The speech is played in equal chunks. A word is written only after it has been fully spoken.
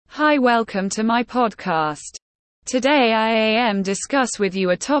Hi, welcome to my podcast. Today I am discuss with you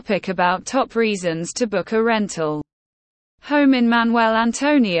a topic about top reasons to book a rental home in Manuel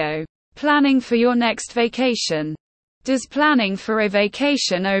Antonio. Planning for your next vacation. Does planning for a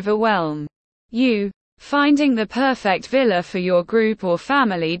vacation overwhelm you? Finding the perfect villa for your group or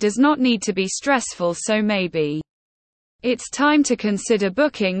family does not need to be stressful, so maybe it's time to consider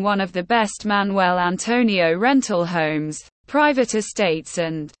booking one of the best Manuel Antonio rental homes, private estates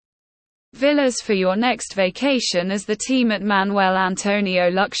and villas for your next vacation, as the team at Manuel Antonio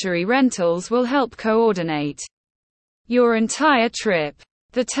Luxury Rentals will help coordinate your entire trip.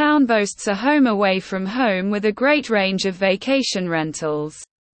 The town boasts a home away from home with a great range of vacation rentals,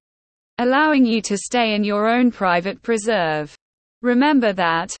 allowing you to stay in your own private preserve. Remember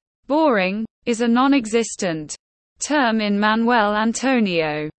that boring is a non-existent term in Manuel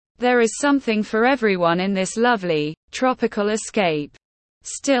Antonio. There is something for everyone in this lovely, tropical escape.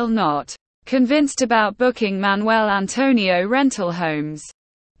 Still not convinced about booking Manuel Antonio rental homes?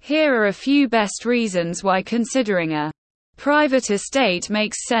 Here are a few best reasons why considering a private estate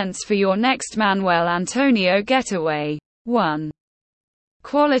makes sense for your next Manuel Antonio getaway. 1.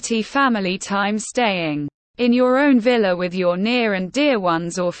 Quality family time. Staying in your own villa with your near and dear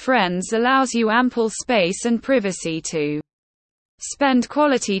ones or friends allows you ample space and privacy to spend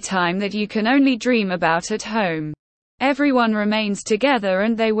quality time that you can only dream about at home. Everyone remains together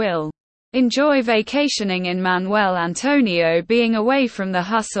and they will enjoy vacationing in Manuel Antonio, being away from the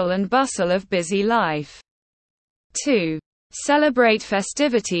hustle and bustle of busy life. 2. Celebrate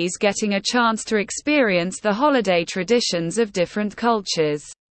festivities. Getting a chance to experience the holiday traditions of different cultures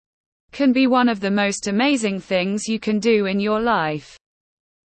can be one of the most amazing things you can do in your life.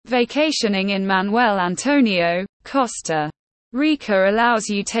 Vacationing in Manuel Antonio, Costa Rica allows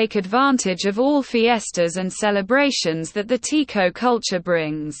you to take advantage of all fiestas and celebrations that the Tico culture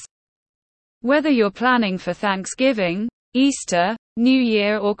brings. Whether you're planning for Thanksgiving, Easter, New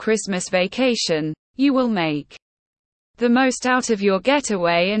Year or Christmas vacation, you will make the most out of your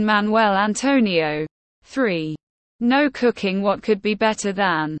getaway in Manuel Antonio. 3. No cooking. What could be better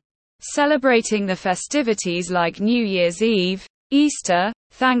than celebrating the festivities like New Year's Eve, Easter,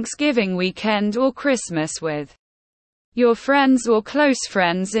 Thanksgiving weekend or Christmas with your friends or close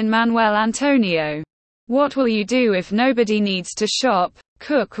friends in Manuel Antonio? What will you do if nobody needs to shop,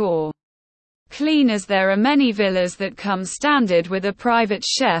 cook or clean, as there are many villas that come standard with a private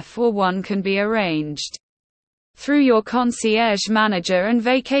chef, or one can be arranged through your concierge manager and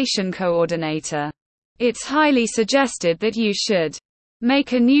vacation coordinator. It's highly suggested that you should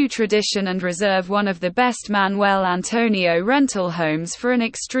make a new tradition and reserve one of the best Manuel Antonio rental homes for an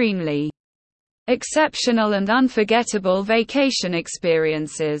extremely exceptional and unforgettable vacation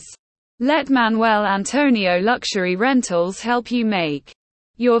experiences. Let Manuel Antonio Luxury Rentals help you make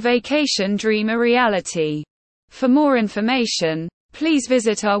your vacation dream a reality. For more information, please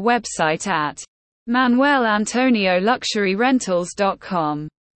visit our website at manuelantonioluxuryrentals.com.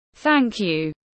 Thank you.